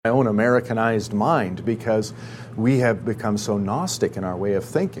Americanized mind because we have become so Gnostic in our way of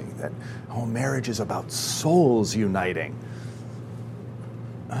thinking that, marriage is about souls uniting.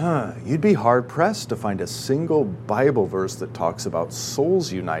 You'd be hard-pressed to find a single Bible verse that talks about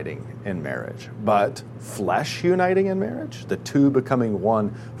souls uniting in marriage. But flesh uniting in marriage? The two becoming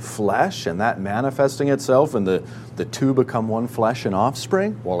one flesh and that manifesting itself and the two become one flesh and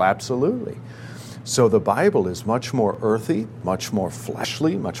offspring? Well, absolutely. So the Bible is much more earthy, much more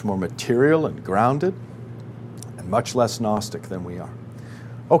fleshly, much more material and grounded, and much less Gnostic than we are.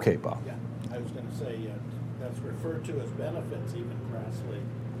 Okay, Bob. Yeah, I was going to say that's referred to as benefits even crassly.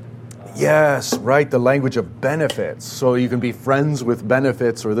 Yes, right, the language of benefits. So you can be friends with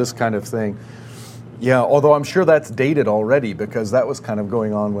benefits or this kind of thing. Yeah, although I'm sure that's dated already because that was kind of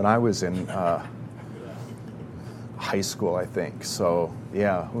going on when I was in high school, I think. So,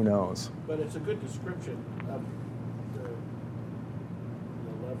 yeah, who knows? But it's a good description of the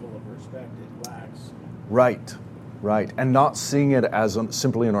level of respect it lacks. Right, right. And not seeing it as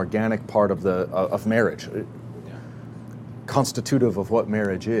simply an organic part of of marriage. Constitutive of what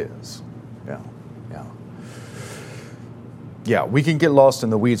marriage is. Yeah, we can get lost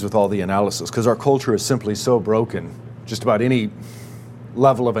in the weeds with all the analysis because our culture is simply so broken. Just about any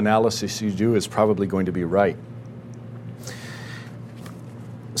level of analysis you do is probably going to be right.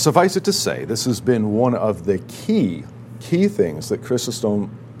 Suffice it to say, this has been one of the key things that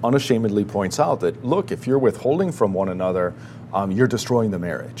Chrysostom unashamedly points out, that, look, if you're withholding from one another, you're destroying the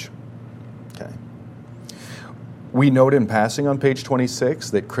marriage. Okay. We note in passing on page 26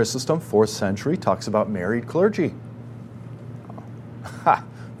 that Chrysostom, 4th century, talks about married clergy.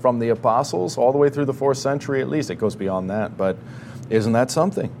 From the apostles all the way through the 4th century at least. It goes beyond that, but isn't that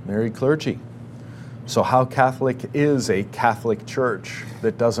something? Married clergy. So how Catholic is a Catholic church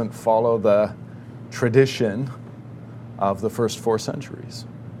that doesn't follow the tradition of the first 4 centuries?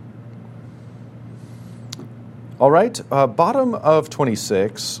 All right, bottom of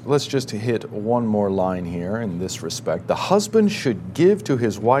 26, let's just hit one more line here in this respect. The husband should give to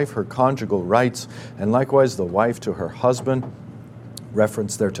his wife her conjugal rights, and likewise the wife to her husband.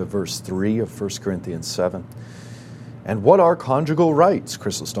 Reference there to verse 3 of 1 Corinthians 7. And what are conjugal rights,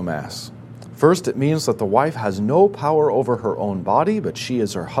 Chrysostom asks? First, it means that the wife has no power over her own body, but she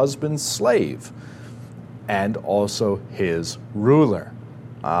is her husband's slave, and also his ruler.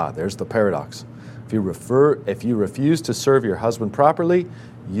 There's the paradox. If you refuse to serve your husband properly,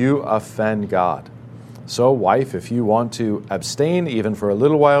 you offend God. So, wife, if you want to abstain even for a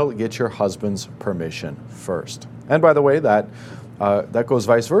little while, get your husband's permission first. And by the way, that goes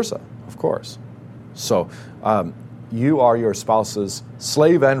vice versa, of course. So, you are your spouse's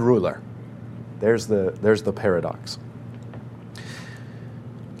slave and ruler. There's the paradox.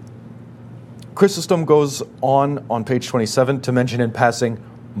 Chrysostom goes on page 27 to mention in passing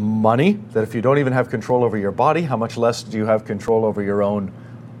money, that if you don't even have control over your body, how much less do you have control over your own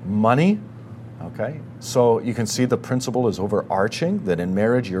money? Okay, so you can see the principle is overarching, that in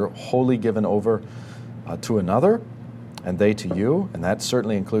marriage you're wholly given over to another, and they to you, and that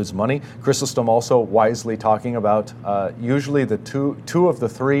certainly includes money. Chrysostom also wisely talking about usually the two of the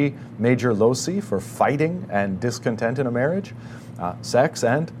three major loci for fighting and discontent in a marriage, sex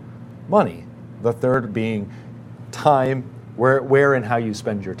and money. The third being time, where and how you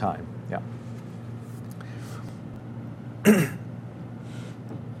spend your time. Yeah.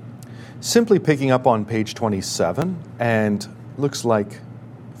 Simply picking up on page 27, and looks like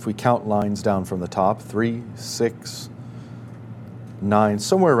if we count lines down from the top, 3, 6, 9,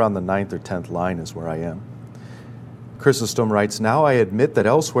 somewhere around the 9th or 10th line is where I am. Chrysostom writes, "Now I admit that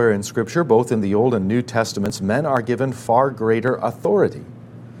elsewhere in Scripture, both in the Old and New Testaments, men are given far greater authority.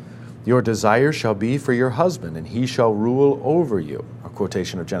 Your desire shall be for your husband, and he shall rule over you." A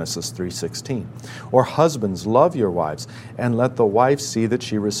quotation of Genesis 3:16. Or, "Husbands, love your wives, and let the wife see that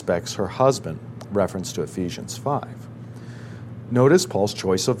she respects her husband." Reference to Ephesians 5. Notice Paul's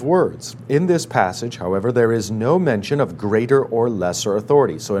choice of words. In this passage, however, there is no mention of greater or lesser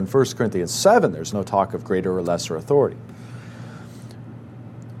authority. So in 1 Corinthians 7, there's no talk of greater or lesser authority.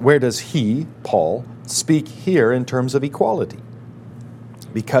 Where does he, Paul, speak here in terms of equality?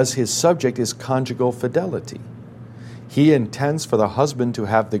 Because his subject is conjugal fidelity. He intends for the husband to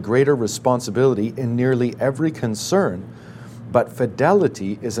have the greater responsibility in nearly every concern, but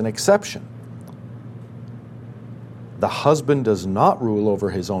fidelity is an exception. The husband does not rule over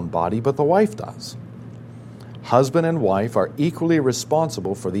his own body, but the wife does. Husband and wife are equally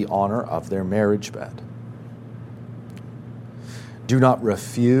responsible for the honor of their marriage bed. Do not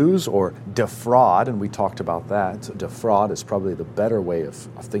refuse or defraud, and we talked about that. So defraud is probably the better way of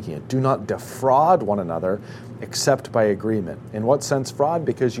thinking it. Do not defraud one another except by agreement. In what sense fraud?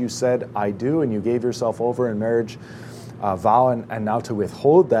 Because you said, I do, and you gave yourself over in marriage vow, and now to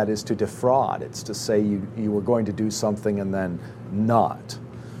withhold that is to defraud. It's to say you were going to do something and then not.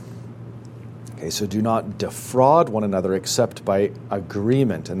 Okay, so do not defraud one another except by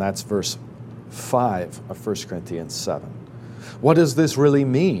agreement, and that's verse 5 of 1 Corinthians 7. What does this really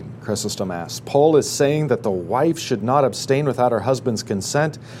mean? Chrysostom asks. Paul is saying that the wife should not abstain without her husband's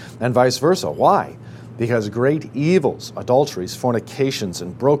consent, and vice versa. Why? Because great evils, adulteries, fornications,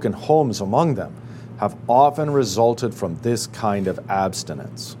 and broken homes among them have often resulted from this kind of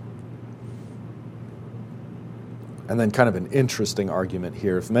abstinence. And then kind of an interesting argument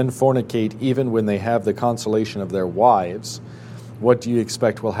here. If men fornicate even when they have the consolation of their wives, what do you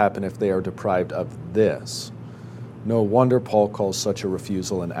expect will happen if they are deprived of this? No wonder Paul calls such a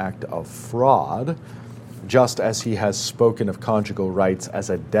refusal an act of fraud, just as he has spoken of conjugal rights as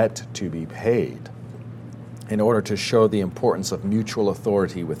a debt to be paid, in order to show the importance of mutual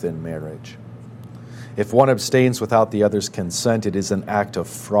authority within marriage. If one abstains without the other's consent, it is an act of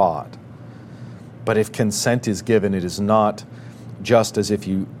fraud. But if consent is given, it is not, just as if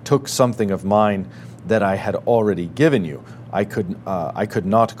you took something of mine that I had already given you. I could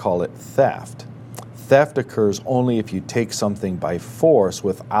not call it theft. Theft occurs only if you take something by force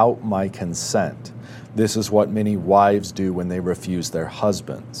without my consent. This is what many wives do when they refuse their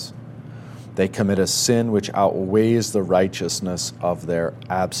husbands. They commit a sin which outweighs the righteousness of their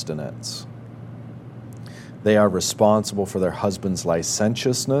abstinence. They are responsible for their husband's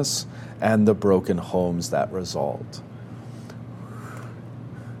licentiousness and the broken homes that result.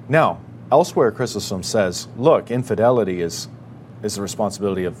 Now, elsewhere, Chrysostom says, look, infidelity is the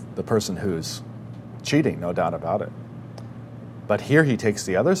responsibility of the person who's cheating, no doubt about it. But here he takes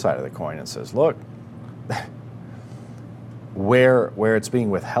the other side of the coin and says, look, where it's being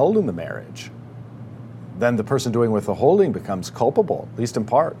withheld in the marriage, then the person doing withholding becomes culpable, at least in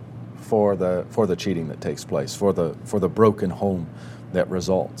part, for the cheating that takes place, for the broken home that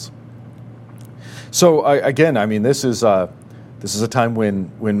results. So again, I mean, this is a time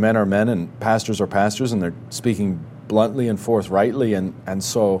when men are men and pastors are pastors, and they're speaking bluntly and forthrightly, and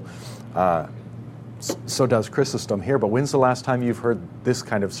so does Chrysostom here. But when's the last time you've heard this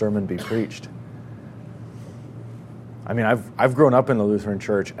kind of sermon be preached? I mean, I've grown up in the Lutheran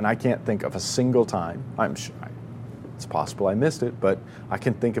Church, and I can't think of a single time. I'm sure it's possible I missed it, but I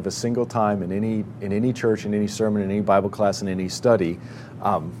can think of a single time in any church, in any sermon, in any Bible class, in any study,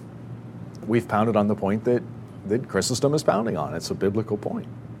 we've pounded on the point that Chrysostom is pounding on. It's a biblical point,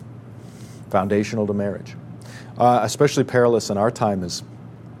 foundational to marriage. Especially perilous in our time is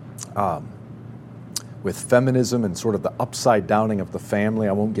with feminism and sort of the upside downing of the family.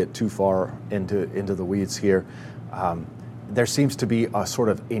 I won't get too far into the weeds here. There seems to be a sort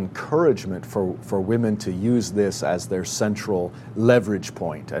of encouragement for women to use this as their central leverage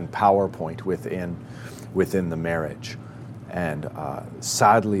point and power point within the marriage. And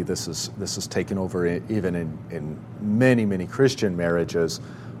sadly, this is taken over even in many Christian marriages.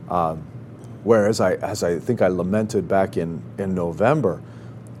 Whereas I think I lamented back in November,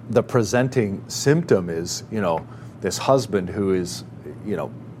 the presenting symptom is, this husband who is,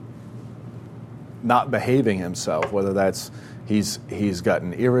 not behaving himself, whether that's he's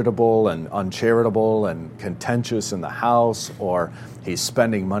gotten irritable and uncharitable and contentious in the house, or he's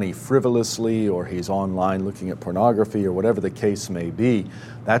spending money frivolously, or he's online looking at pornography, or whatever the case may be.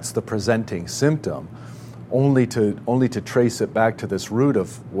 That's the presenting symptom, only to trace it back to this root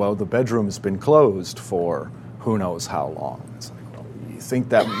of, well, the bedroom's been closed for who knows how long. It's like, well, you think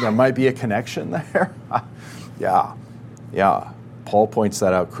that there might be a connection there? Yeah. Paul points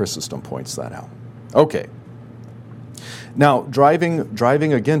that out. Chrysostom points that out. Okay. Now, driving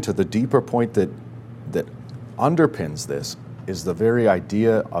again to the deeper point that underpins this is the very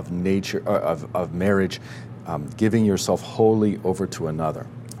idea of nature of marriage, giving yourself wholly over to another.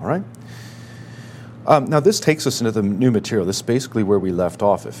 All right. Now, this takes us into the new material. This is basically where we left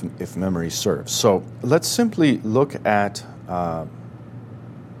off, if memory serves. So let's simply look at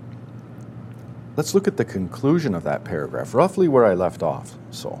the conclusion of that paragraph, roughly where I left off.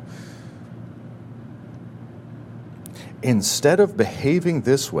 So, instead of behaving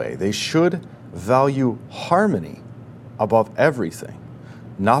this way, they should value harmony above everything.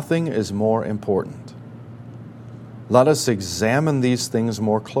 Nothing is more important. Let us examine these things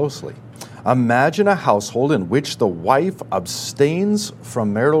more closely. Imagine a household in which the wife abstains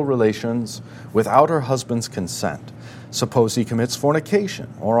from marital relations without her husband's consent. Suppose he commits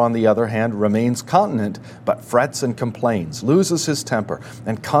fornication, or on the other hand, remains continent, but frets and complains, loses his temper,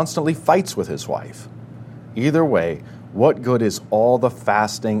 and constantly fights with his wife. Either way, what good is all the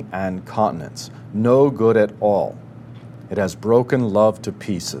fasting and continence? No good at all. It has broken love to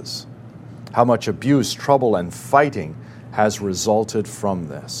pieces. How much abuse, trouble, and fighting has resulted from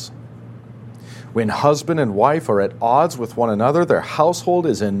this. When husband and wife are at odds with one another, their household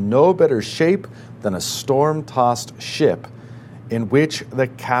is in no better shape than a storm-tossed ship in which the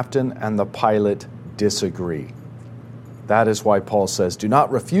captain and the pilot disagree. That is why Paul says, do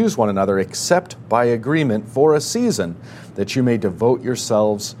not refuse one another except by agreement for a season, that you may devote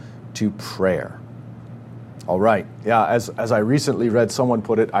yourselves to prayer. All right. Yeah, as I recently read, someone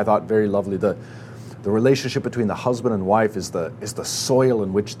put it, I thought very lovely, the relationship between the husband and wife is the soil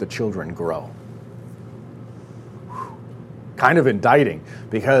in which the children grow. Kind of indicting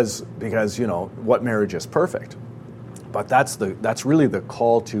because what marriage is perfect, but that's really the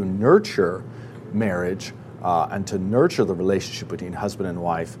call to nurture marriage and to nurture the relationship between husband and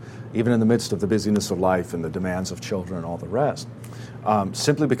wife, even in the midst of the busyness of life and the demands of children and all the rest.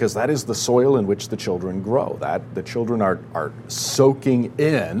 Simply because that is the soil in which the children grow. That the children are soaking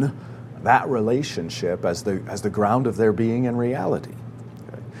in that relationship as the ground of their being and reality.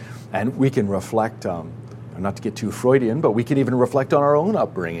 Okay? And we can reflect. Not to get too Freudian, but we can even reflect on our own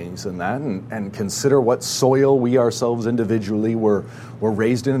upbringings and that, and consider what soil we ourselves individually were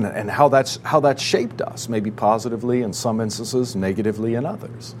raised in, and how that's shaped us, maybe positively in some instances, negatively in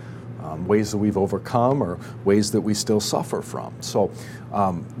others. Ways that we've overcome or ways that we still suffer from. So,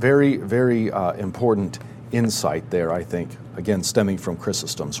 very, very important insight there, I think, again, stemming from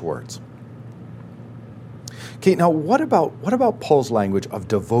Chrysostom's words. Okay, now what about Paul's language of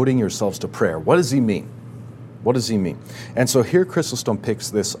devoting yourselves to prayer? What does he mean? What does he mean? And so here Chrysostom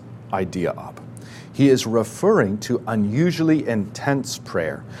picks this idea up. He is referring to unusually intense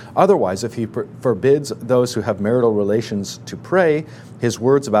prayer. Otherwise, if he forbids those who have marital relations to pray, his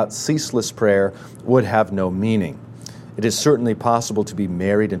words about ceaseless prayer would have no meaning. It is certainly possible to be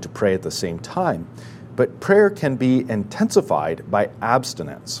married and to pray at the same time, but prayer can be intensified by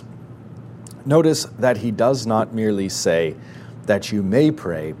abstinence. Notice that he does not merely say that you may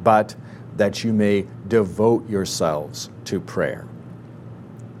pray, but that you may devote yourselves to prayer.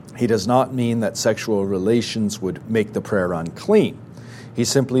 He does not mean that sexual relations would make the prayer unclean. He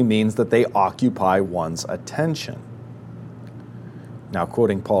simply means that they occupy one's attention. Now,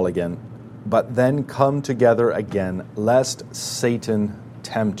 quoting Paul again, but then come together again, lest Satan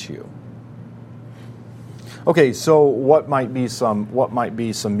tempt you. Okay, so what might be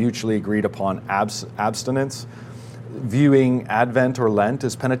some mutually agreed upon abstinence? Viewing Advent or Lent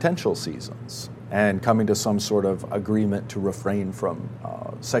as penitential seasons and coming to some sort of agreement to refrain from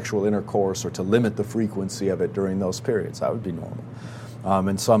sexual intercourse or to limit the frequency of it during those periods. That would be normal.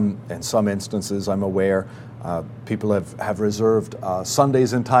 In some instances, I'm aware people have reserved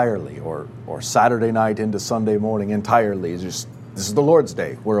Sundays entirely or Saturday night into Sunday morning entirely. This is the Lord's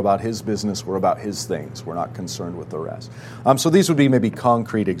day. We're about His business. We're about His things. We're not concerned with the rest. So these would be maybe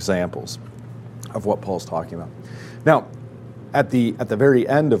concrete examples of what Paul's talking about. Now, at the very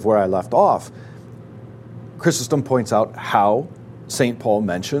end of where I left off, Chrysostom points out how St. Paul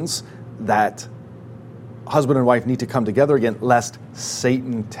mentions that husband and wife need to come together again, lest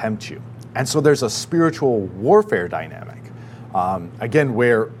Satan tempt you. And so there's a spiritual warfare dynamic, again,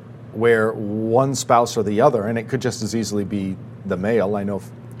 where one spouse or the other, and it could just as easily be the male. I know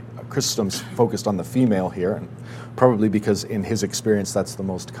Chrysostom's focused on the female here, and probably because in his experience that's the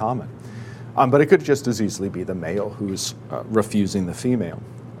most common. But it could just as easily be the male who's refusing the female,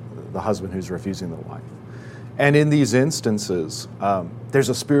 the husband who's refusing the wife. And in these instances, there's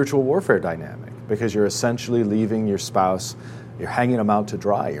a spiritual warfare dynamic because you're essentially leaving your spouse, you're hanging them out to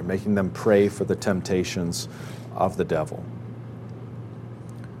dry, you're making them prey for the temptations of the devil.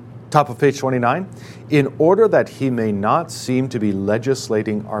 Top of page 29. In order that he may not seem to be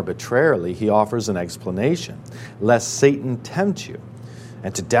legislating arbitrarily, he offers an explanation, lest Satan tempt you.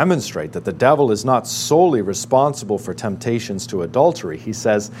 And to demonstrate that the devil is not solely responsible for temptations to adultery, he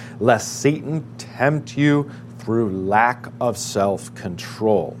says, lest Satan tempt you through lack of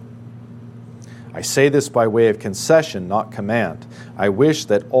self-control. I say this by way of concession, not command. I wish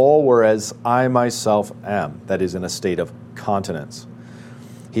that all were as I myself am, that is, in a state of continence.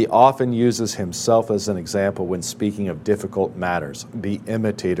 He often uses himself as an example when speaking of difficult matters. Be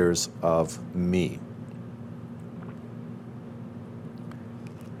imitators of me.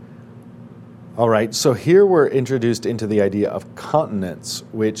 All right, so here we're introduced into the idea of continence,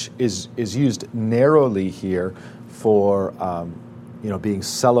 which is used narrowly here for being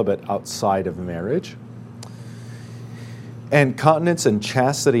celibate outside of marriage. And continence and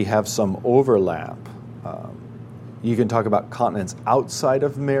chastity have some overlap. You can talk about continence outside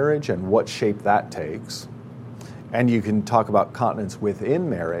of marriage and what shape that takes. And you can talk about continence within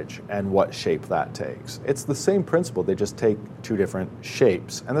marriage and what shape that takes. It's the same principle, they just take two different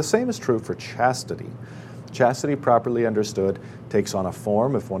shapes. And the same is true for chastity. Chastity, properly understood, takes on a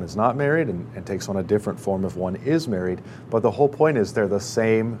form if one is not married and takes on a different form if one is married. But the whole point is they're the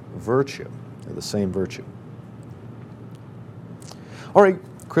same virtue. They're the same virtue. All right,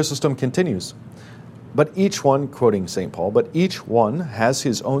 Chrysostom continues. But each one, quoting St. Paul, but each one has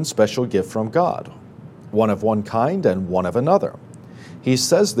his own special gift from God, one of one kind and one of another. He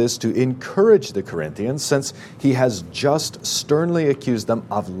says this to encourage the Corinthians, since he has just sternly accused them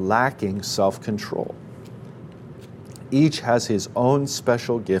of lacking self-control. Each has his own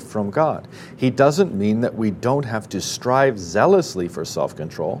special gift from God. He doesn't mean that we don't have to strive zealously for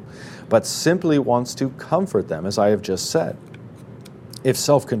self-control, but simply wants to comfort them, as I have just said. If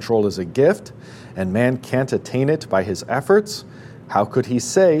self-control is a gift, and man can't attain it by his efforts, how could he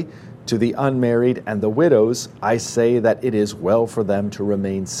say to the unmarried and the widows, I say that it is well for them to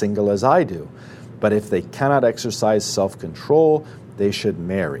remain single as I do, but if they cannot exercise self-control, they should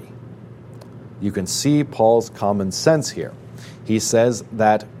marry. You can see Paul's common sense here. He says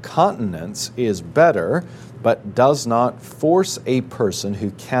that continence is better, but does not force a person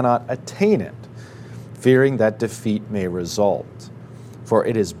who cannot attain it, fearing that defeat may result. For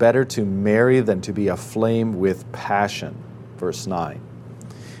it is better to marry than to be aflame with passion. Verse 9.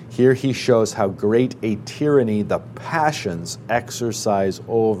 Here he shows how great a tyranny the passions exercise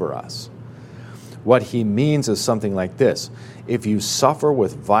over us. What he means is something like this. If you suffer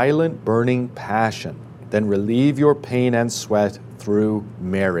with violent burning passion, then relieve your pain and sweat through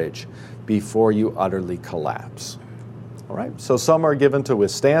marriage before you utterly collapse. All right, so some are given to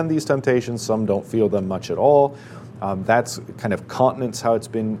withstand these temptations, some don't feel them much at all. That's kind of continence, how it's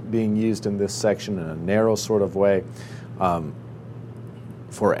been being used in this section in a narrow sort of way.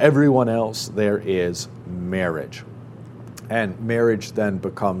 For everyone else, there is marriage. And marriage then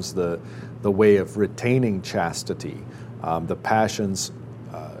becomes the way of retaining chastity. The passions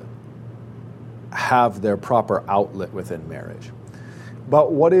have their proper outlet within marriage.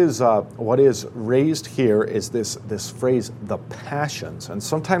 But what is raised here is this phrase, the passions. And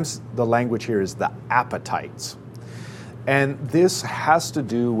sometimes the language here is the appetites. And this has to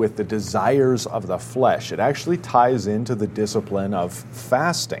do with the desires of the flesh. It actually ties into the discipline of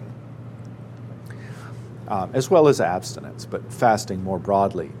fasting, as well as abstinence, but fasting more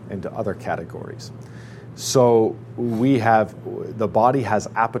broadly into other categories. So the body has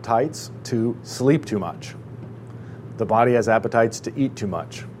appetites to sleep too much. The body has appetites to eat too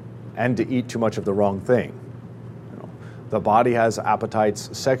much, and to eat too much of the wrong thing. The body has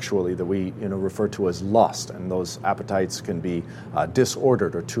appetites sexually that we refer to as lust, and those appetites can be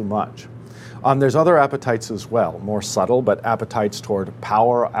disordered or too much. There's other appetites as well, more subtle, but appetites toward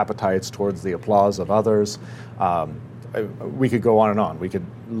power, appetites towards the applause of others. We could go on and on. We could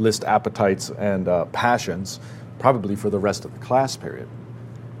list appetites and passions probably for the rest of the class period.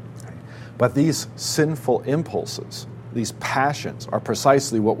 But these sinful impulses, these passions, are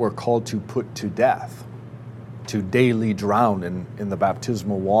precisely what we're called to put to death, to daily drown in the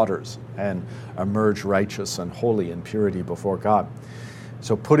baptismal waters and emerge righteous and holy in purity before God.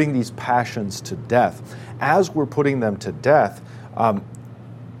 So putting these passions to death. As we're putting them to death, do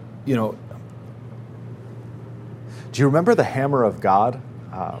you remember The Hammer of God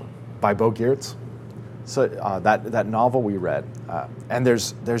by Bo Geertz? So that novel we read. And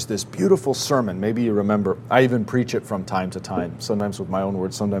there's this beautiful sermon, maybe you remember. I even preach it from time to time, sometimes with my own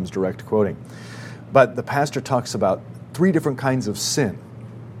words, sometimes direct quoting. But the pastor talks about 3 different kinds of sin.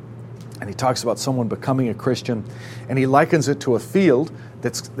 And he talks about someone becoming a Christian, and he likens it to a field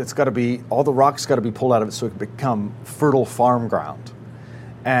that's got to be, all the rocks got to be pulled out of it so it can become fertile farm ground.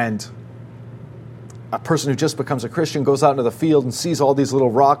 And a person who just becomes a Christian goes out into the field and sees all these little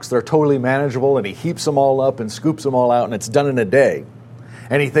rocks that are totally manageable, and he heaps them all up and scoops them all out, and it's done in a day.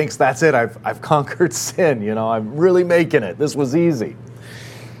 And he thinks, that's it, I've conquered sin, I'm really making it. This was easy.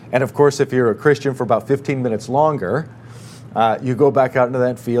 And of course, if you're a Christian for about 15 minutes longer, you go back out into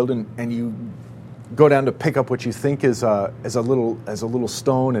that field and you go down to pick up what you think is a little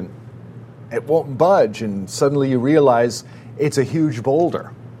stone, and it won't budge. And suddenly you realize it's a huge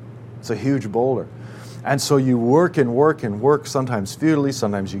boulder. It's a huge boulder. And so you work and work and work, sometimes futilely,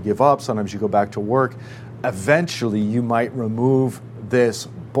 sometimes you give up, sometimes you go back to work. Eventually, you might remove this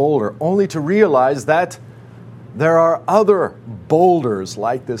boulder, only to realize that there are other boulders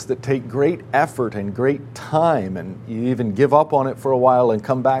like this that take great effort and great time, and you even give up on it for a while and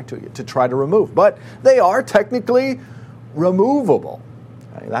come back to it to try to remove. But they are technically removable.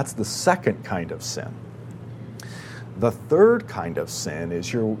 Okay? That's the second kind of sin. The third kind of sin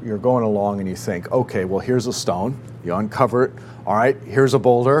is you're going along and you think, okay, well, here's a stone. You uncover it. All right, here's a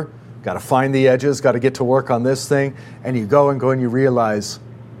boulder. Got to find the edges, got to get to work on this thing. And you go and you realize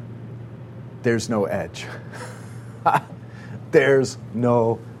there's no edge. There's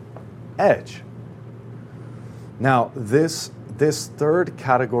no edge. Now, this third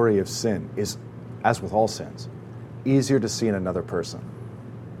category of sin is, as with all sins, easier to see in another person.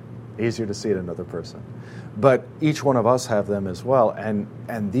 Easier to see in another person. But each one of us have them as well,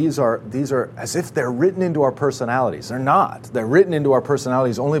 and these are as if they're written into our personalities. They're not. They're written into our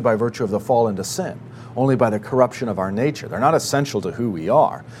personalities only by virtue of the fall into sin, only by the corruption of our nature. They're not essential to who we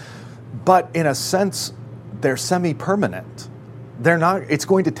are. But in a sense, they're semi-permanent. They're not. It's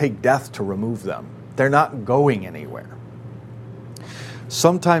going to take death to remove them. They're not going anywhere.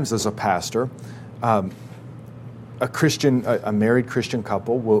 Sometimes as a pastor, a married Christian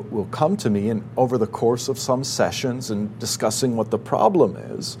couple will come to me, and over the course of some sessions and discussing what the problem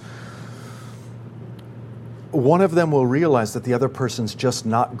is, one of them will realize that the other person's just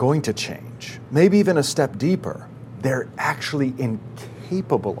not going to change. Maybe even a step deeper. They're actually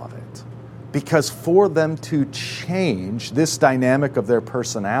incapable of it. Because for them to change, this dynamic of their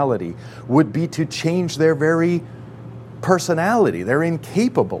personality would be to change their very personality. They're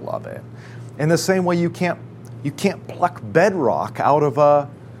incapable of it. In the same way you can't pluck bedrock out of a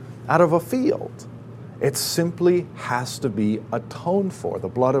field. It simply has to be atoned for. The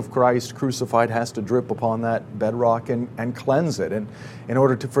blood of Christ crucified has to drip upon that bedrock and cleanse it. And in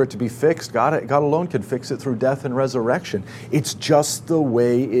order for it to be fixed, God alone can fix it through death and resurrection. It's just the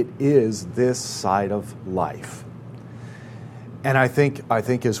way it is this side of life. And I think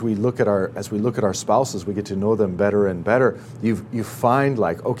as we look at our spouses, we get to know them better and better. You find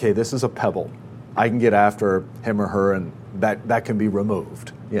like, okay, this is a pebble. I can get after him or her, and that can be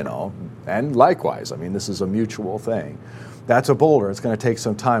removed, And likewise, I mean, this is a mutual thing. That's a boulder. It's going to take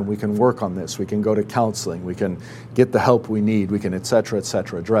some time. We can work on this. We can go to counseling. We can get the help we need. We can, et cetera,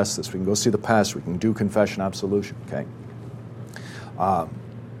 address this. We can go see the pastor. We can do confession, absolution, okay?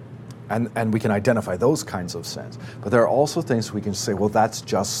 And we can identify those kinds of sins. But there are also things we can say, well, that's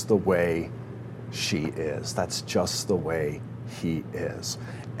just the way she is. That's just the way he is.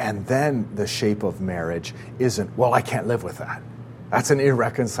 And then the shape of marriage isn't, well, I can't live with that. That's an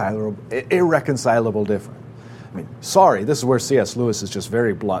irreconcilable difference. I mean, sorry, this is where C.S. Lewis is just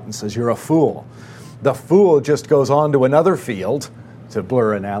very blunt and says, you're a fool. The fool just goes on to another field, to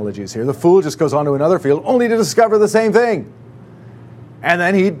blur analogies here, the fool just goes on to another field only to discover the same thing. And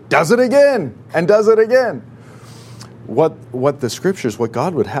then he does it again and does it again. What the Scriptures, what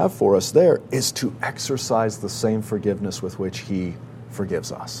God would have for us there is to exercise the same forgiveness with which he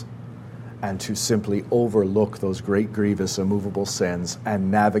forgives us, and to simply overlook those great, grievous, immovable sins and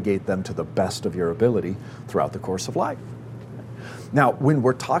navigate them to the best of your ability throughout the course of life. Now, when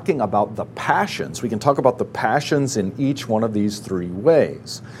we're talking about the passions, we can talk about the passions in each one of these three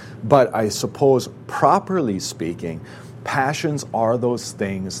ways. But I suppose, properly speaking, passions are those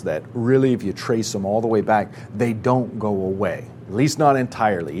things that really, if you trace them all the way back, they don't go away, at least not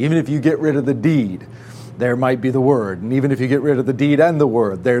entirely. Even if you get rid of the deed, there might be the word. And even if you get rid of the deed and the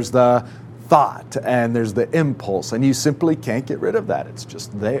word, there's the thought and there's the impulse. And you simply can't get rid of that. It's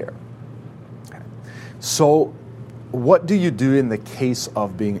just there. Okay. So what do you do in the case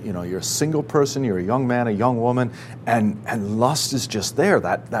of being, you're a single person, you're a young man, a young woman, and lust is just there.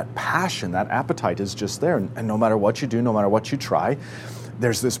 That passion, that appetite is just there. And no matter what you do, no matter what you try,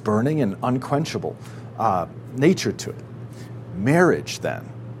 there's this burning and unquenchable nature to it. Marriage then,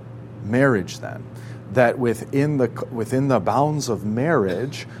 that within the bounds of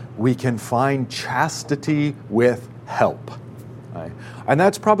marriage, we can find chastity with help. Right? And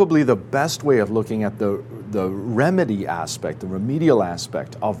that's probably the best way of looking at the remedy aspect, the remedial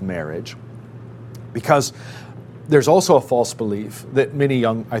aspect of marriage, because there's also a false belief that many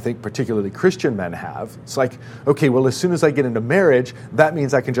young, I think particularly Christian men have. It's like, okay, well, as soon as I get into marriage, that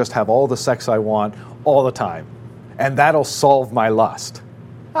means I can just have all the sex I want all the time, and that'll solve my lust.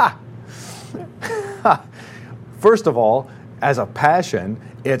 First of all, as a passion,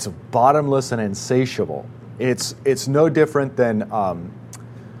 it's bottomless and insatiable. It's no different than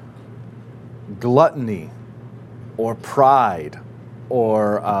gluttony or pride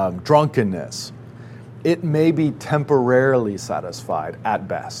or drunkenness. It may be temporarily satisfied at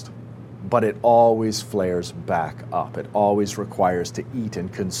best, but it always flares back up. It always requires to eat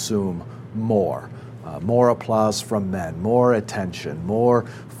and consume more. More applause from men, more attention, more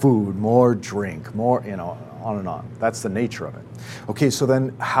food, more drink, more, on and on. That's the nature of it. Okay, so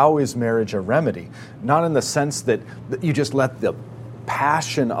then how is marriage a remedy? Not in the sense that you just let the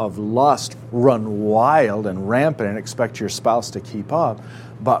passion of lust run wild and rampant and expect your spouse to keep up,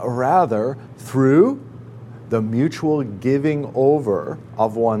 but rather through the mutual giving over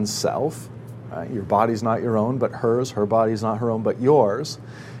of oneself. Your body's not your own, but hers. Her body's not her own, but yours.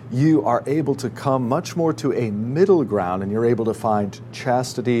 You are able to come much more to a middle ground, and you're able to find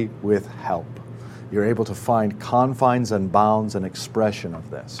chastity with help. You're able to find confines and bounds and expression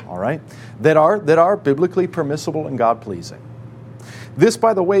of this, all right, that are biblically permissible and God-pleasing. This,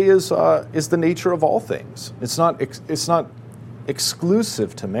 by the way, is the nature of all things. It's not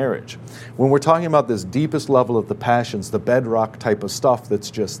exclusive to marriage. When we're talking about this deepest level of the passions, the bedrock type of stuff that's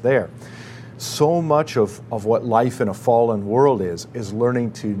just there, so much of what life in a fallen world is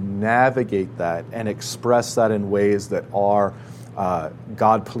learning to navigate that and express that in ways that are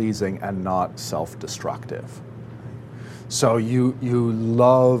God-pleasing and not self-destructive. So you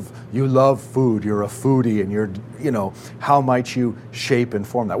love food, you're a foodie, and how might you shape and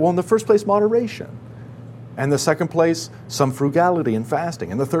form that? Well, in the first place, moderation. And the second place, some frugality and fasting.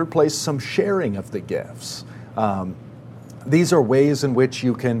 In the third place, some sharing of the gifts. These are ways in which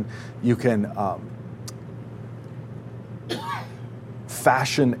you can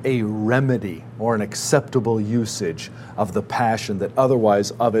fashion a remedy or an acceptable usage of the passion that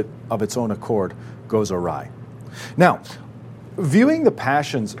otherwise of its own accord goes awry. Now, viewing the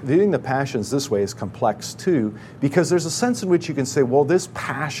passions this way is complex too, because there's a sense in which you can say, well, this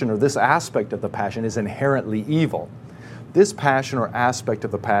passion or this aspect of the passion is inherently evil. This passion or aspect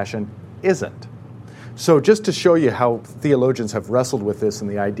of the passion isn't. So just to show you how theologians have wrestled with this and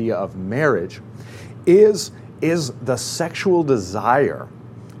the idea of marriage, is the sexual desire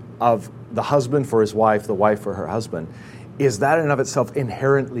of the husband for his wife, the wife for her husband, is that in and of itself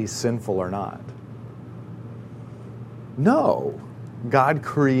inherently sinful or not? No. God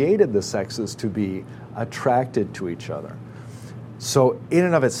created the sexes to be attracted to each other. So in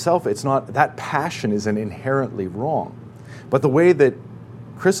and of itself, it's not, that passion isn't inherently wrong. But the way that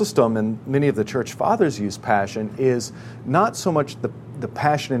Chrysostom and many of the church fathers use passion is not so much the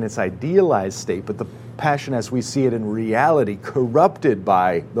passion in its idealized state, but the passion as we see it in reality, corrupted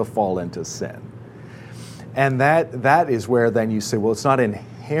by the fall into sin. And that is where then you say, well, it's not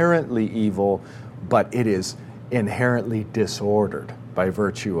inherently evil, but it is inherently disordered by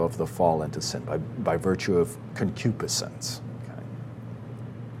virtue of the fall into sin, by virtue of concupiscence. Okay?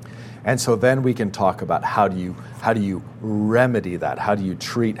 And so then we can talk about how do you remedy that? How do you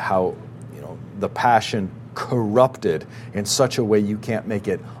treat the passion corrupted in such a way you can't make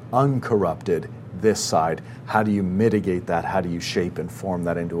it uncorrupted this side? How do you mitigate that? How do you shape and form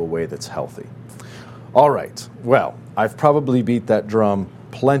that into a way that's healthy? All right. Well, I've probably beat that drum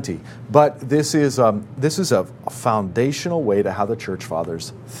plenty, but this is a foundational way to how the church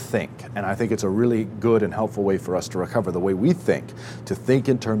fathers think, and I think it's a really good and helpful way for us to recover the way we think, to think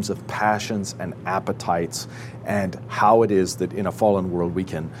in terms of passions and appetites, and how it is that in a fallen world we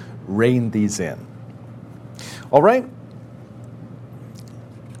can rein these in. All right,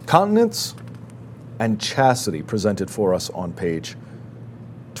 continence and chastity presented for us on page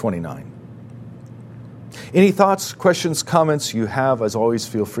 29. Any thoughts, questions, comments you have, as always,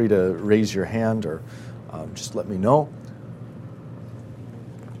 feel free to raise your hand or just let me know.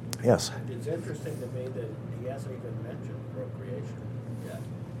 Yes? It's interesting to me that he hasn't even mentioned procreation yet.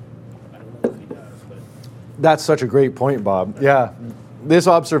 I don't know if he does, but... That's such a great point, Bob. Yeah. This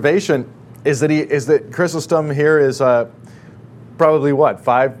observation is that Chrysostom here is probably,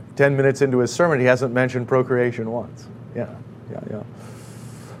 5-10 minutes into his sermon, he hasn't mentioned procreation once. Yeah,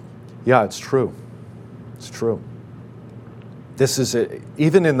 it's true. It's true. This is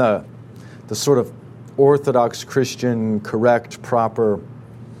even in the sort of Orthodox Christian, correct, proper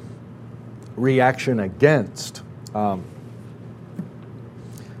reaction against the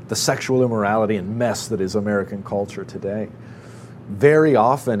sexual immorality and mess that is American culture today. Very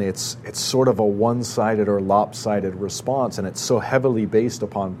often it's sort of a one-sided or lopsided response, and it's so heavily based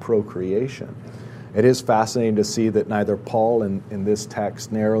upon procreation. It is fascinating to see that neither Paul in this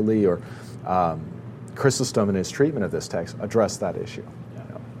text narrowly or Chrysostom in his treatment of this text addressed that issue.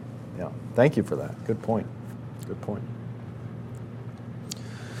 Yeah. Thank you for that. Good point.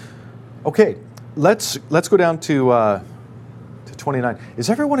 Okay, let's go down to 29. Is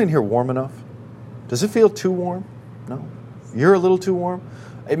everyone in here warm enough? Does it feel too warm? No? You're a little too warm?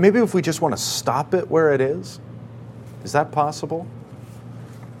 Maybe if we just want to stop it where it is that possible?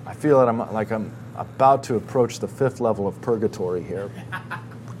 I feel that I'm about to approach the 5th level of purgatory here.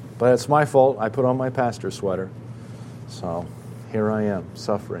 But it's my fault. I put on my pastor sweater. So here I am,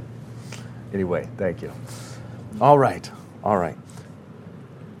 suffering. Anyway, thank you. All right.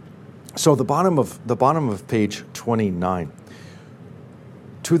 So the bottom of page 29.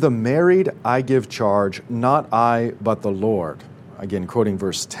 To the married I give charge, not I, but the Lord. Again, quoting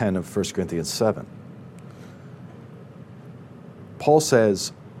verse 10 of 1 Corinthians 7. Paul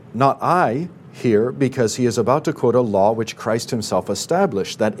says, not I here, because he is about to quote a law which Christ himself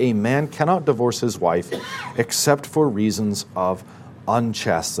established, that a man cannot divorce his wife except for reasons of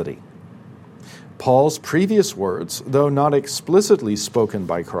unchastity. Paul's previous words, though not explicitly spoken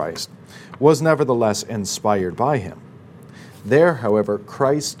by Christ, was nevertheless inspired by him. There, however,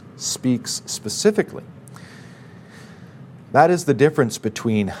 Christ speaks specifically. That is the difference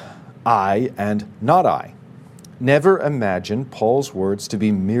between I and not I. Never imagine Paul's words to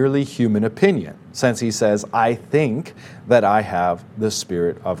be merely human opinion, since he says, I think that I have the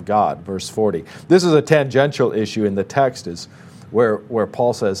Spirit of God. Verse 40. This is a tangential issue in the text, is where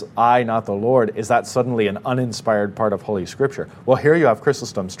Paul says, I, not the Lord. Is that suddenly an uninspired part of Holy Scripture? Well, here you have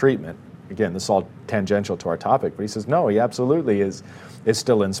Chrysostom's treatment. Again, this is all tangential to our topic, but he says, no, he absolutely is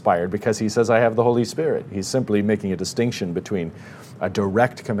still inspired, because he says, I have the Holy Spirit. He's simply making a distinction between a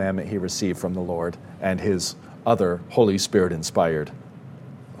direct commandment he received from the Lord and his other Holy Spirit-inspired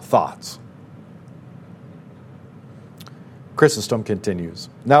thoughts. Chrysostom continues,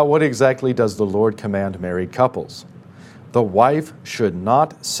 now what exactly does the Lord command married couples? The wife should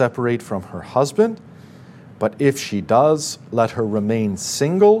not separate from her husband, but if she does, let her remain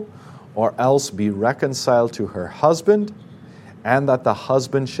single or else be reconciled to her husband, and that the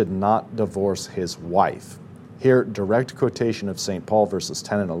husband should not divorce his wife. Here, direct quotation of St. Paul, verses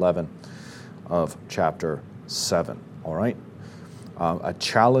 10 and 11 of chapter 7. All right? A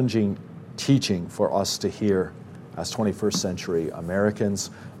challenging teaching for us to hear as 21st century Americans.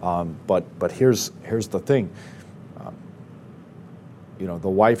 But here's the thing. The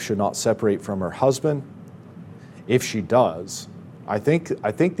wife should not separate from her husband. If she does, I think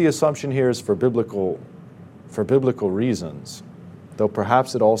the assumption here is for biblical reasons, though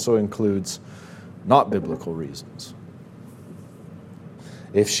perhaps it also includes not biblical reasons.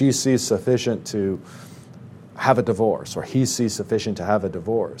 If she sees sufficient to have a divorce, or he sees sufficient to have a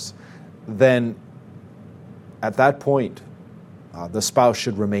divorce, then at that point, the spouse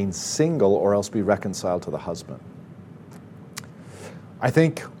should remain single or else be reconciled to the husband. I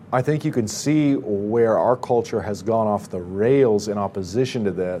think you can see where our culture has gone off the rails in opposition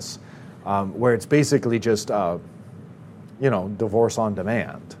to this, where it's basically just, divorce on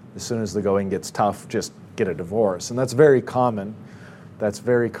demand. As soon as the going gets tough, just get a divorce. And that's very common.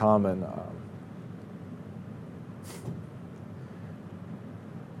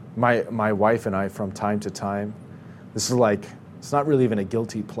 My wife and I, from time to time, this is like, it's not really even a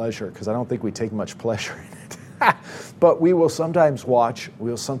guilty pleasure, because I don't think we take much pleasure in it. But we will sometimes watch,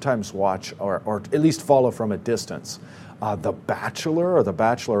 or at least follow from a distance, The Bachelor or The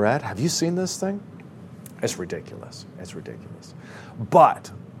Bachelorette. Have you seen this thing? It's ridiculous.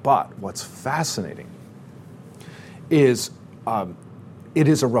 But what's fascinating is it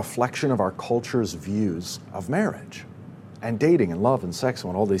is a reflection of our culture's views of marriage and dating and love and sex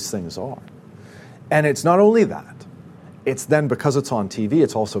and what all these things are. And it's not only that. It's then, because it's on TV,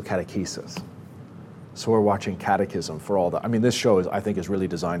 it's also catechesis. So we're watching catechism for all that. I mean, this show I think is really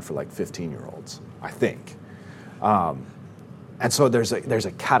designed for like 15-year-olds, I think. And so there's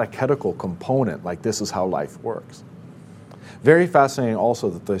a catechetical component, like this is how life works. Very fascinating also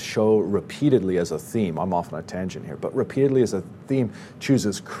that the show repeatedly as a theme, I'm off on a tangent here, but repeatedly as a theme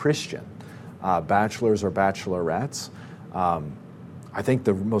chooses Christian bachelors or bachelorettes. I think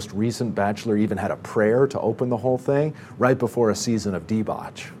the most recent Bachelor even had a prayer to open the whole thing right before a season of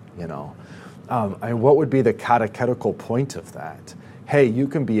debauch, And what would be the catechetical point of that? Hey, you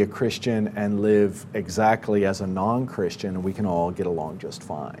can be a Christian and live exactly as a non-Christian, and we can all get along just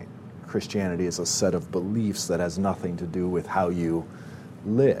fine. Christianity is a set of beliefs that has nothing to do with how you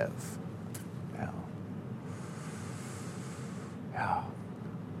live. Yeah.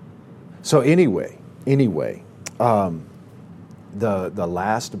 So anyway, the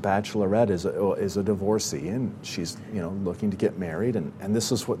last bachelorette is a divorcee, and she's looking to get married, and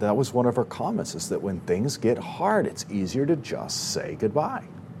that was one of her comments, is that when things get hard, it's easier to just say goodbye.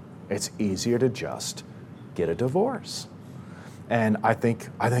 It's easier to just get a divorce. And I think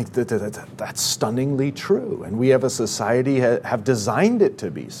that's stunningly true, and we have a society have designed it to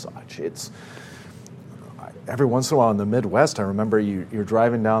be such. It's every once in a while in the Midwest, I remember you're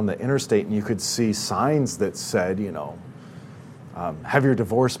driving down the interstate and you could see signs that said, have your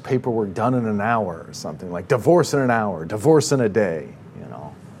divorce paperwork done in an hour, or something like divorce in an hour, divorce in a day,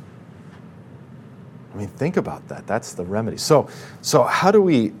 I mean, think about that. That's the remedy. So how do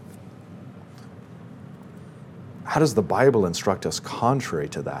we the Bible instruct us contrary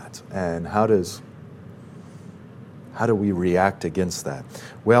to that? And how do we react against that?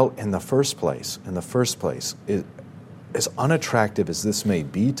 Well, in the first place, as unattractive as this may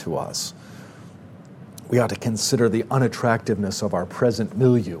be to us, we ought to consider the unattractiveness of our present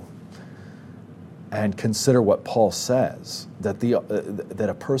milieu and consider what Paul says, that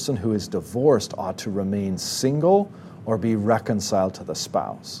a person who is divorced ought to remain single or be reconciled to the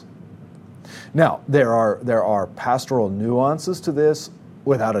spouse. Now, there are pastoral nuances to this,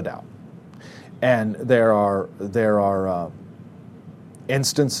 without a doubt. And there are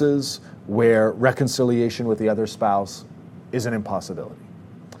instances where reconciliation with the other spouse is an impossibility.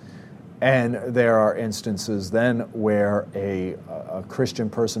 And there are instances then where a Christian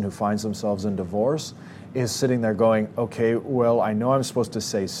person who finds themselves in divorce is sitting there going, okay, well, I know I'm supposed to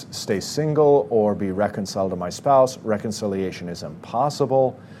stay single or be reconciled to my spouse. Reconciliation is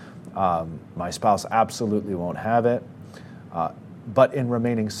impossible. My spouse absolutely won't have it. But in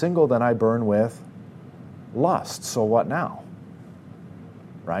remaining single, then I burn with lust. So what now?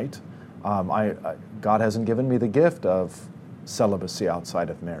 Right? God hasn't given me the gift of celibacy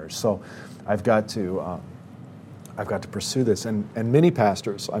outside of marriage. So I've got to pursue this. And many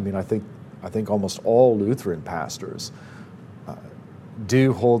pastors, I mean, I think almost all Lutheran pastors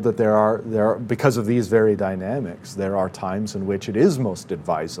do hold that there are, because of these very dynamics, there are times in which it is most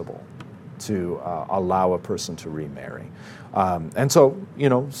advisable to allow a person to remarry. And so,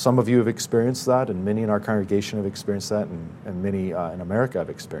 some of you have experienced that, and many in our congregation have experienced that, and many in America have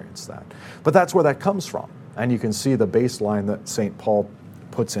experienced that. But that's where that comes from. And you can see the baseline that St. Paul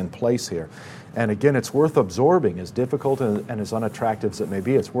puts in place here. And again, it's worth absorbing, as difficult and as unattractive as it may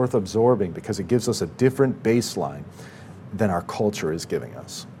be. It's worth absorbing because it gives us a different baseline than our culture is giving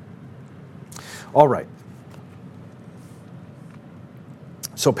us. All right.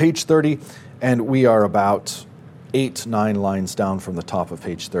 So page 30, and we are about 8-9 lines down from the top of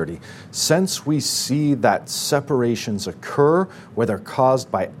page 30. Since we see that separations occur, whether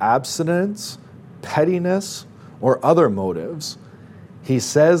caused by abstinence, pettiness, or other motives, he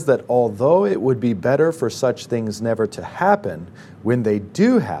says that although it would be better for such things never to happen, when they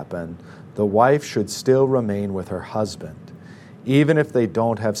do happen, the wife should still remain with her husband. Even if they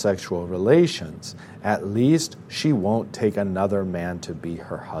don't have sexual relations, at least she won't take another man to be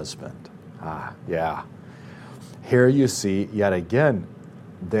her husband. Yeah. Here you see, yet again,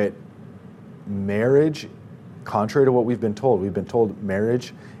 that marriage, contrary to what we've been told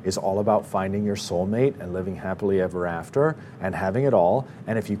marriage is all about finding your soulmate and living happily ever after and having it all.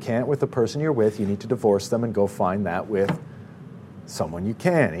 And if you can't with the person you're with, you need to divorce them and go find that with someone you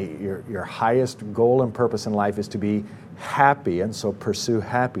can. Your highest goal and purpose in life is to be happy, and so pursue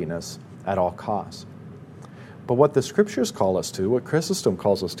happiness at all costs. But what the scriptures call us to, what Chrysostom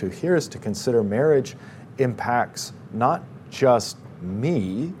calls us to here, is to consider marriage impacts not just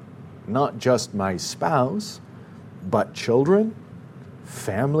me, not just my spouse, but children,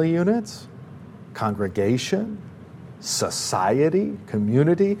 family units, congregation, society,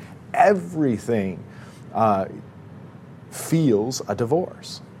 community, everything feels a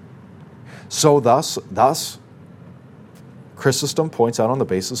divorce. So thus, Chrysostom points out on the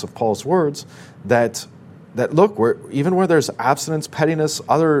basis of Paul's words that look, even where there's abstinence, pettiness,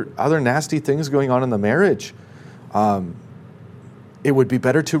 other nasty things going on in the marriage, it would be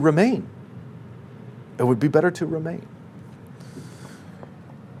better to remain. It would be better to remain.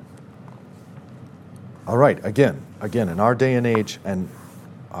 All right, again, in our day and age, and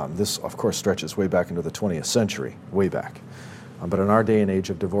this, of course, stretches way back into the 20th century, way back. But in our day and age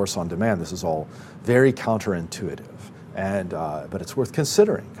of divorce on demand, this is all very counterintuitive. But it's worth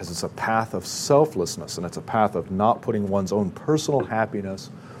considering because it's a path of selflessness, and it's a path of not putting one's own personal happiness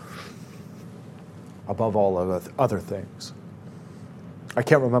above all other things. I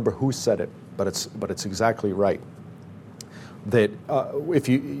can't remember who said it, but it's exactly right. That if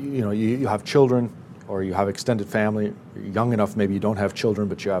you have children or you have extended family, you're young enough, maybe you don't have children,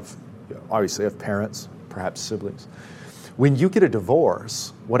 but you obviously have parents, perhaps siblings. When you get a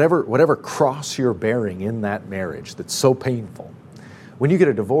divorce, whatever cross you're bearing in that marriage that's so painful, when you get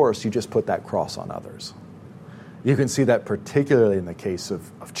a divorce, you just put that cross on others. You can see that particularly in the case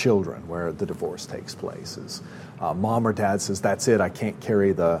of children where the divorce takes place. Is mom or dad says, that's it, I can't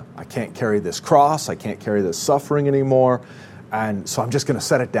carry this cross, I can't carry this suffering anymore, and so I'm just going to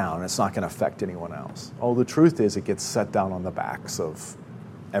set it down, and it's not going to affect anyone else. Oh, the truth is it gets set down on the backs of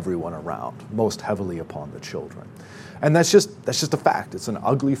everyone around, most heavily upon the children. And that's just a fact. It's an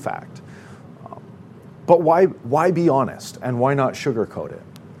ugly fact. But why be honest, and why not sugarcoat it?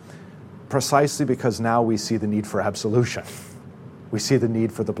 Precisely because now we see the need for absolution. We see the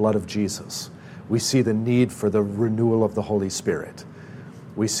need for the blood of Jesus. We see the need for the renewal of the Holy Spirit.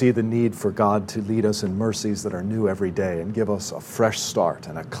 We see the need for God to lead us in mercies that are new every day and give us a fresh start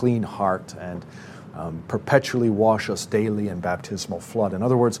and a clean heart and perpetually wash us daily in baptismal flood. In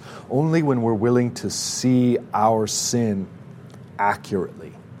other words, only when we're willing to see our sin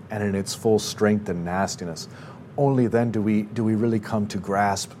accurately and in its full strength and nastiness, only then do we really come to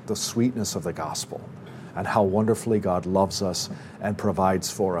grasp the sweetness of the gospel and how wonderfully God loves us and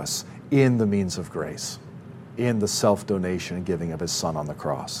provides for us in the means of grace, in the self-donation and giving of his Son on the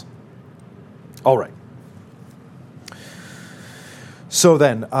cross. All right. So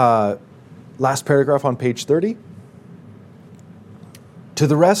then, last paragraph on page 30. To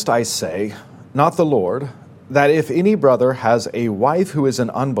the rest I say, not the Lord, that if any brother has a wife who is an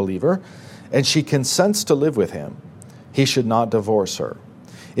unbeliever, and she consents to live with him, he should not divorce her.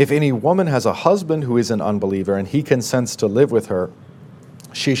 If any woman has a husband who is an unbeliever, and he consents to live with her,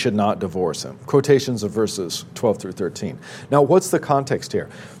 she should not divorce him. Quotations of verses 12 through 13. Now, what's the context here?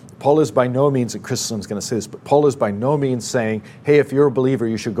 Paul is by no means, and Chrysostom's going to say this, but Paul is by no means saying, hey, if you're a believer,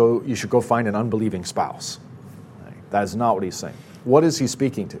 you should go find an unbelieving spouse. That is not what he's saying. What is he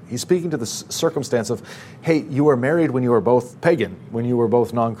speaking to? He's speaking to the circumstance of, hey, you were married when you were both pagan, when you were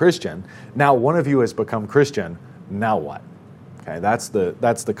both non-Christian. Now one of you has become Christian. Now what? Okay, that's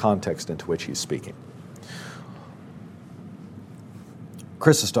the context into which he's speaking.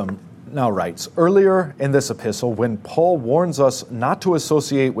 Chrysostom now writes, earlier in this epistle, when Paul warns us not to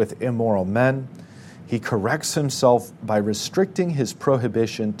associate with immoral men, he corrects himself by restricting his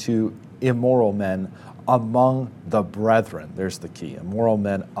prohibition to immoral men among the brethren. There's the key, immoral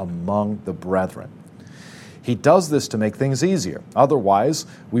men among the brethren. He does this to make things easier. Otherwise,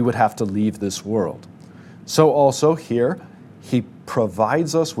 we would have to leave this world. So also here, he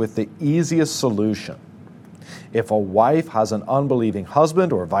provides us with the easiest solution. If a wife has an unbelieving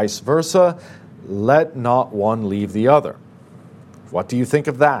husband or vice versa, let not one leave the other. What do you think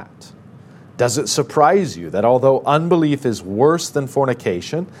of that? Does it surprise you that although unbelief is worse than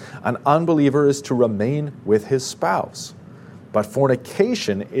fornication, an unbeliever is to remain with his spouse? But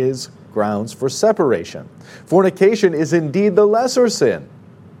fornication is grounds for separation. Fornication is indeed the lesser sin.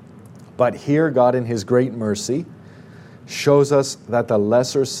 But here God in his great mercy shows us that the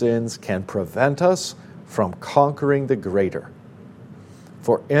lesser sins can prevent us from conquering the greater.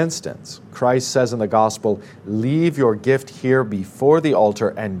 For instance, Christ says in the gospel, leave your gift here before the altar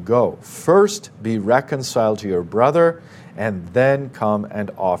and go. First be reconciled to your brother, and then come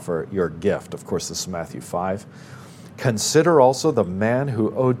and offer your gift. Of course, this is Matthew 5. Consider also the man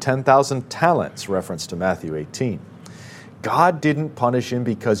who owed 10,000 talents, reference to Matthew 18. God didn't punish him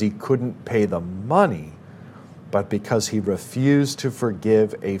because he couldn't pay the money, but because he refused to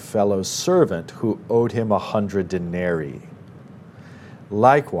forgive a fellow servant who owed him 100 denarii.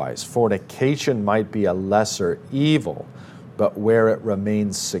 Likewise, fornication might be a lesser evil, but where it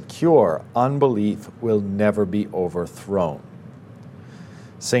remains secure, unbelief will never be overthrown.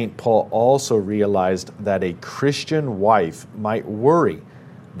 St. Paul also realized that a Christian wife might worry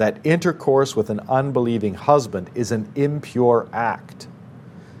that intercourse with an unbelieving husband is an impure act.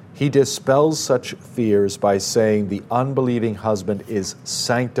 He dispels such fears by saying the unbelieving husband is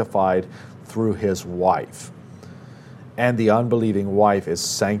sanctified through his wife, and the unbelieving wife is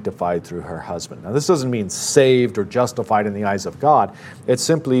sanctified through her husband. Now, this doesn't mean saved or justified in the eyes of God. It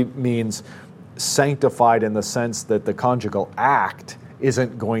simply means sanctified in the sense that the conjugal act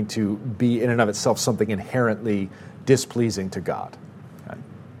isn't going to be in and of itself something inherently displeasing to God. Okay?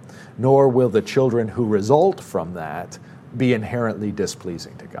 Nor will the children who result from that be inherently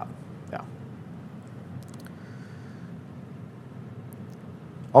displeasing to God. Yeah.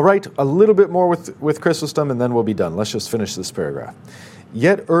 All right, a little bit more with Chrysostom, and then we'll be done. Let's just finish this paragraph.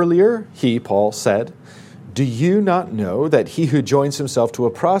 Yet earlier, he, Paul, said, do you not know that he who joins himself to a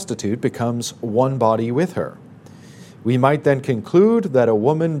prostitute becomes one body with her? We might then conclude that a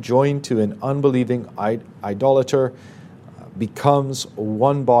woman joined to an unbelieving idolater becomes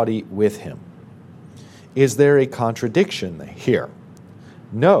one body with him. Is there a contradiction here?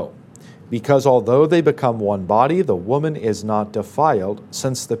 No, because although they become one body, the woman is not defiled,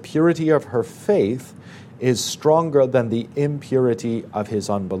 since the purity of her faith is stronger than the impurity of his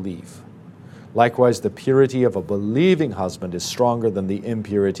unbelief. Likewise, the purity of a believing husband is stronger than the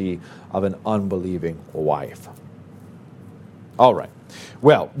impurity of an unbelieving wife. All right.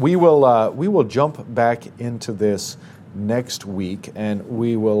 Well, we will jump back into this next week, and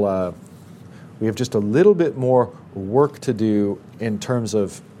we have just a little bit more work to do in terms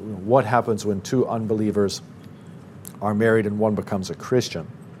of what happens when two unbelievers are married and one becomes a Christian.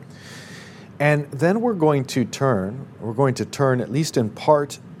 And then we're going to turn, at least in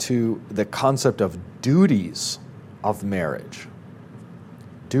part, to the concept of duties of marriage.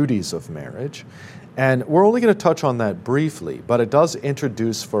 Duties of marriage. And we're only going to touch on that briefly, but it does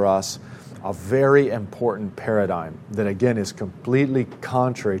introduce for us a very important paradigm that, again, is completely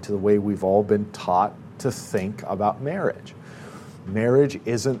contrary to the way we've all been taught to think about marriage. Marriage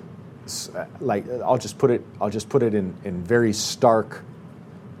isn't like, I'll just put it in very stark,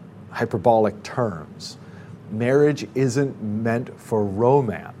 hyperbolic terms. Marriage isn't meant for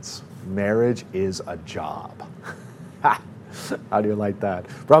romance. Marriage is a job. How do you like that?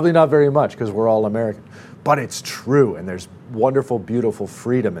 Probably not very much, because we're all American. But it's true, and there's wonderful, beautiful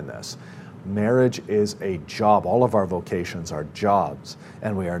freedom in this. Marriage is a job. All of our vocations are jobs,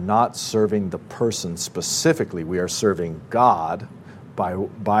 and we are not serving the person specifically. We are serving God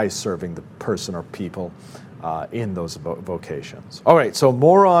by serving the person or people in those vocations. All right, so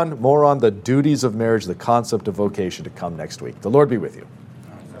more on the duties of marriage, the concept of vocation, to come next week. The Lord be with you.